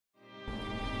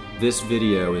This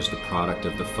video is the product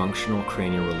of the Functional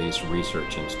Cranial Release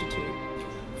Research Institute.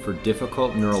 For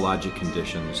difficult neurologic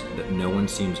conditions that no one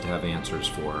seems to have answers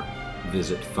for,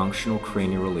 visit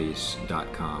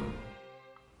functionalcranialrelease.com.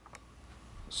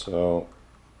 So,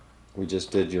 we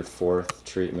just did your fourth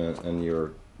treatment, and you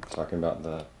were talking about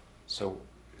the... So,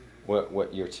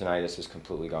 what your tinnitus is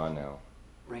completely gone now?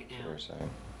 Right now. You were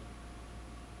saying.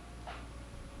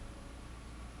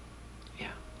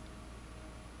 Yeah.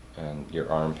 And your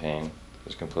arm pain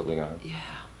is completely gone? Yeah,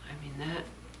 I mean that...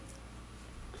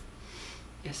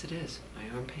 Yes, it is. My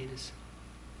arm pain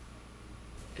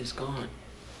is gone.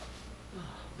 Oh,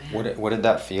 man. What did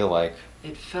that feel like?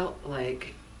 It felt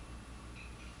like,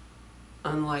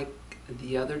 unlike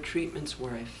the other treatments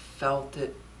where I felt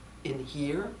it in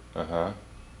here,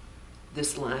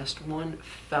 this last one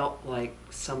felt like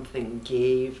something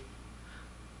gave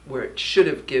where it should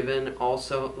have given,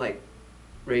 also like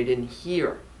right in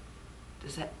here.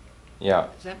 Does that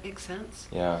make sense?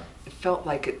 Yeah. It felt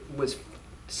like it was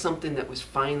something that was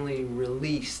finally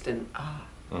released, and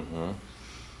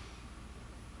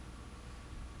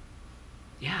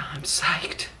yeah, I'm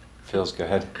psyched. Feels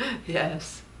good.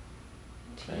 Yes.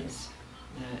 Jeez.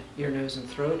 Ear, nose, and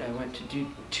throat. I went to do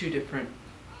 2 different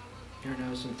ear,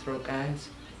 nose, and throat guys.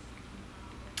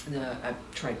 I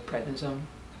tried prednisone.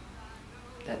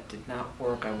 That did not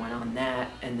work. I went on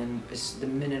that, and then the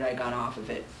minute I got off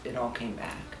of it, it all came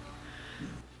back.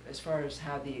 As far as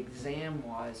how the exam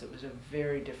was, it was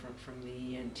very different from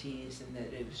the ENTs in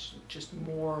that it was just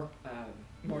more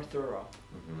thorough.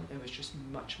 It was just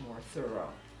much more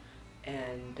thorough,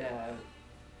 and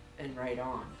right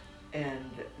on.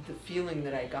 And the feeling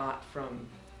that I got from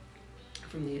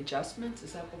the adjustments,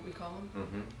 is that what we call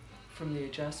them? From the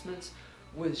adjustments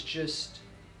was just,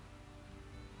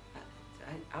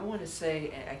 I want to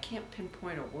say, I can't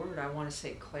pinpoint a word, I want to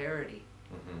say clarity.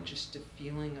 Just a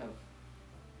feeling of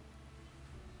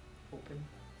open.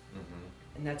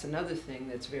 And that's another thing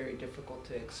that's very difficult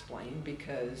to explain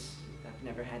because I've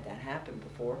never had that happen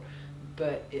before,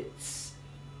 but it's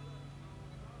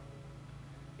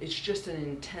just an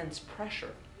intense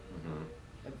pressure,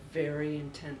 a very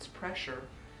intense pressure,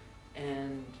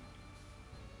 and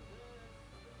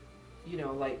you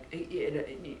know, like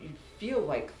you feel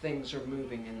like things are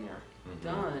moving in there.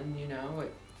 Done, you know,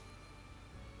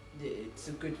 it's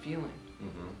a good feeling.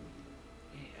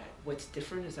 What's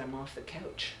different is I'm off the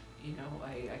couch. You know,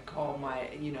 I call my,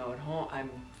 you know, at home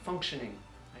I'm functioning.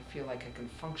 I feel like I can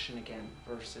function again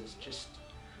versus just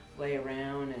lay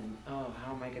around and, oh,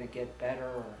 how am I going to get better?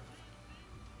 Or...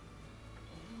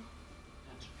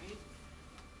 That's right.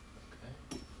 Okay.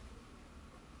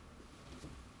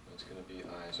 It's going to be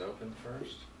eyes open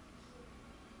first.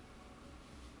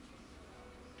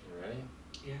 You ready?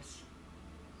 Yes.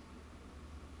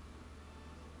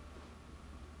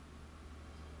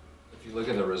 If you look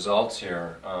at the results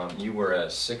here, you were at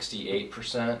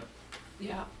 68%.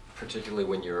 Yeah. Particularly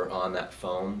when you're on that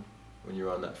foam,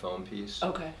 piece.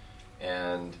 Okay.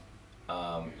 And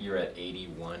you're at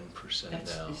 81%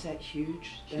 now. Is that huge?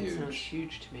 Huge. That sounds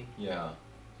huge to me. Yeah,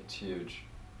 it's huge.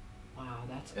 Wow,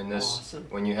 that's and this, awesome.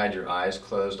 When you had your eyes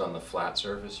closed on the flat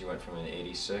surface, you went from an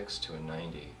 86 to a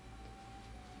 90.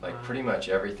 Like pretty much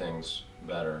everything's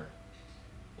better.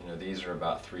 You know, these are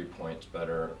about 3 points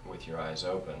better with your eyes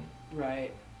open.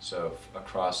 Right. So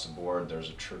across the board, there's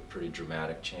a pretty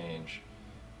dramatic change.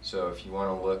 So if you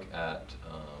want to look at...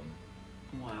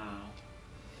 wow.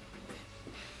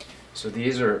 So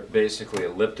these are basically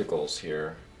ellipticals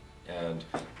here, and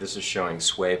this is showing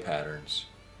sway patterns.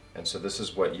 And so this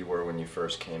is what you were when you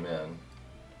first came in.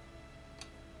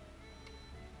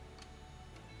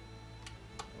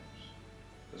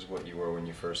 This is what you were when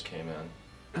you first came in.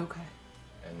 Okay.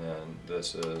 And then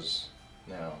this is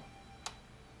now.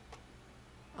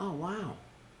 Oh, wow.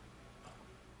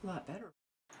 A lot better.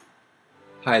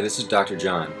 Hi, this is Dr.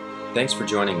 John. Thanks for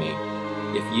joining me.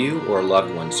 If you or a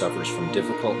loved one suffers from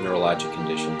difficult neurologic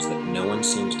conditions that no one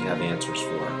seems to have answers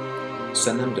for,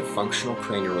 send them to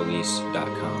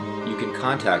functionalcranialrelease.com. You can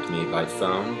contact me by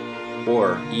phone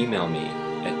or email me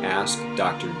at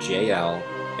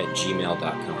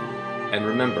askdrjl@gmail.com. And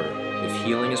remember, if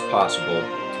healing is possible,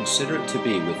 consider it to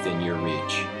be within your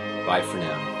reach. Bye for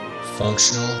now.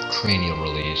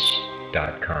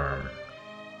 functionalcranialrelease.com